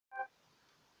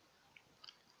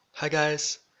Hi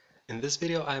guys! In this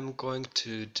video I'm going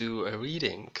to do a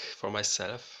reading for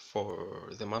myself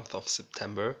for the month of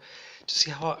September to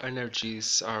see how our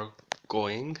energies are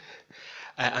going.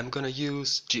 I'm gonna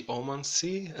use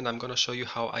Geomancy and I'm gonna show you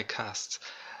how I cast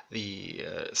the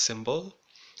symbol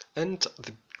and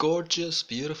the gorgeous,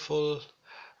 beautiful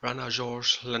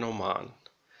Lenormand.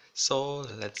 So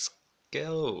let's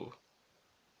go!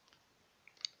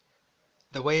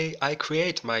 The way I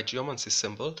create my geomancy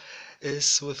symbol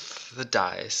is with the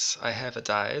dice. I have a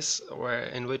dice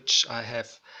in which I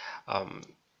have um,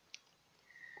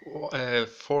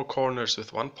 four corners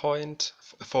with 1 point,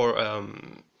 four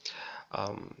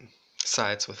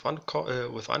sides with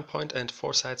with 1 point, and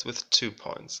four sides with 2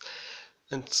 points.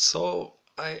 And so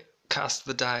I cast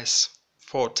the dice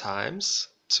 4 times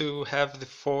to have the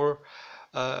four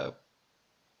uh,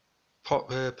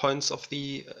 points of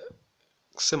the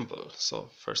symbol. So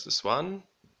first is 1.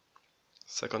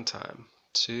 Second time,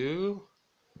 2,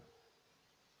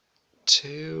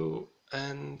 2,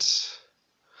 and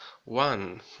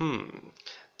 1.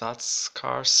 That's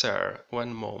scarcer.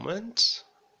 One moment.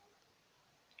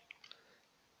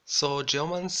 So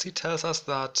Geomancy tells us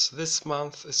that this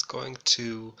month is going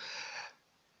to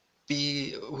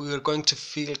be, we're going to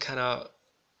feel kind of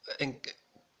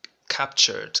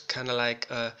captured, kind of like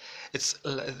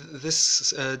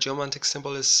this geomantic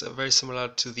symbol is very similar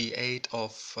to the Eight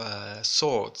of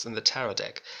Swords in the tarot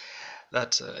deck.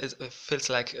 That it feels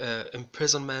like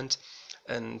imprisonment,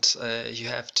 and you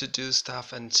have to do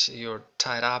stuff, and you're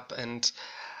tied up, and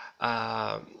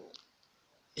uh,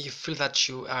 you feel that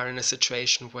you are in a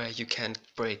situation where you can't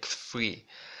break free.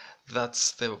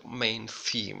 That's the main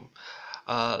theme.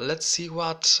 Let's see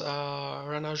what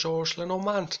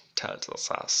Lenormand tells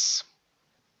us.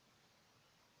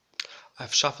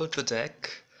 I've shuffled the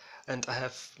deck, and I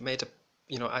have made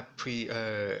I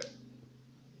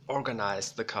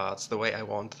organized the cards the way I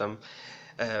want them,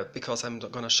 because I'm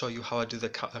gonna show you how I do the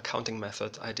counting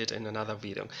method I did in another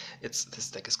video.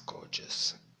 This deck is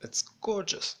gorgeous. It's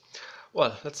gorgeous.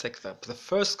 Well, let's take that. The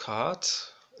first card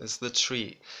is the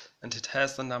tree, and it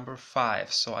has the number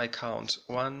 5. So I count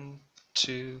 1,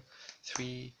 2,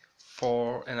 3,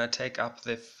 4, and I take up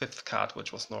the 5th card,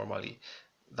 which was normally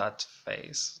that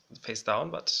face down,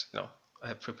 but I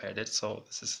have prepared it. So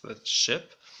this is the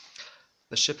ship.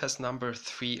 The ship has number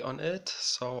 3 on it,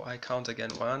 so I count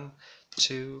again 1,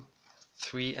 2,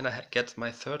 3, and I get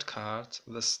my third card,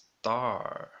 the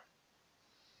star.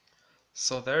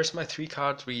 So there's my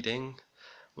 3-card reading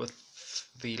with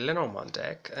the Lenormand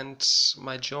deck and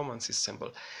my geomancy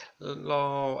symbol.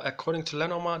 According to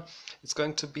Lenormand, it's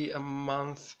going to be a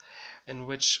month in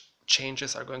which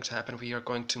changes are going to happen. We are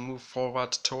going to move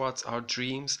forward towards our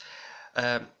dreams.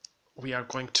 We are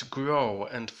going to grow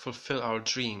and fulfill our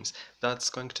dreams. That's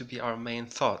going to be our main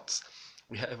thoughts.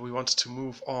 We want to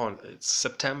move on. It's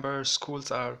September,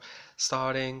 schools are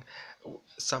starting,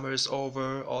 summer is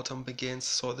over, autumn begins,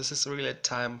 so this is really a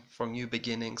time for new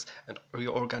beginnings and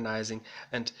reorganizing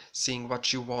and seeing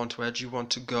what you want, where do you want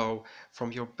to go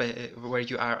from where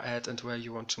you are at and where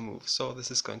you want to move. So this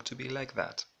is going to be like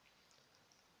that.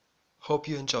 Hope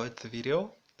you enjoyed the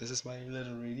video. This is my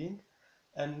little reading,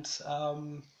 and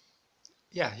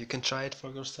yeah, you can try it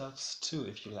for yourselves too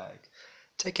if you like.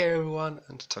 Take care everyone,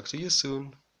 and talk to you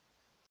soon.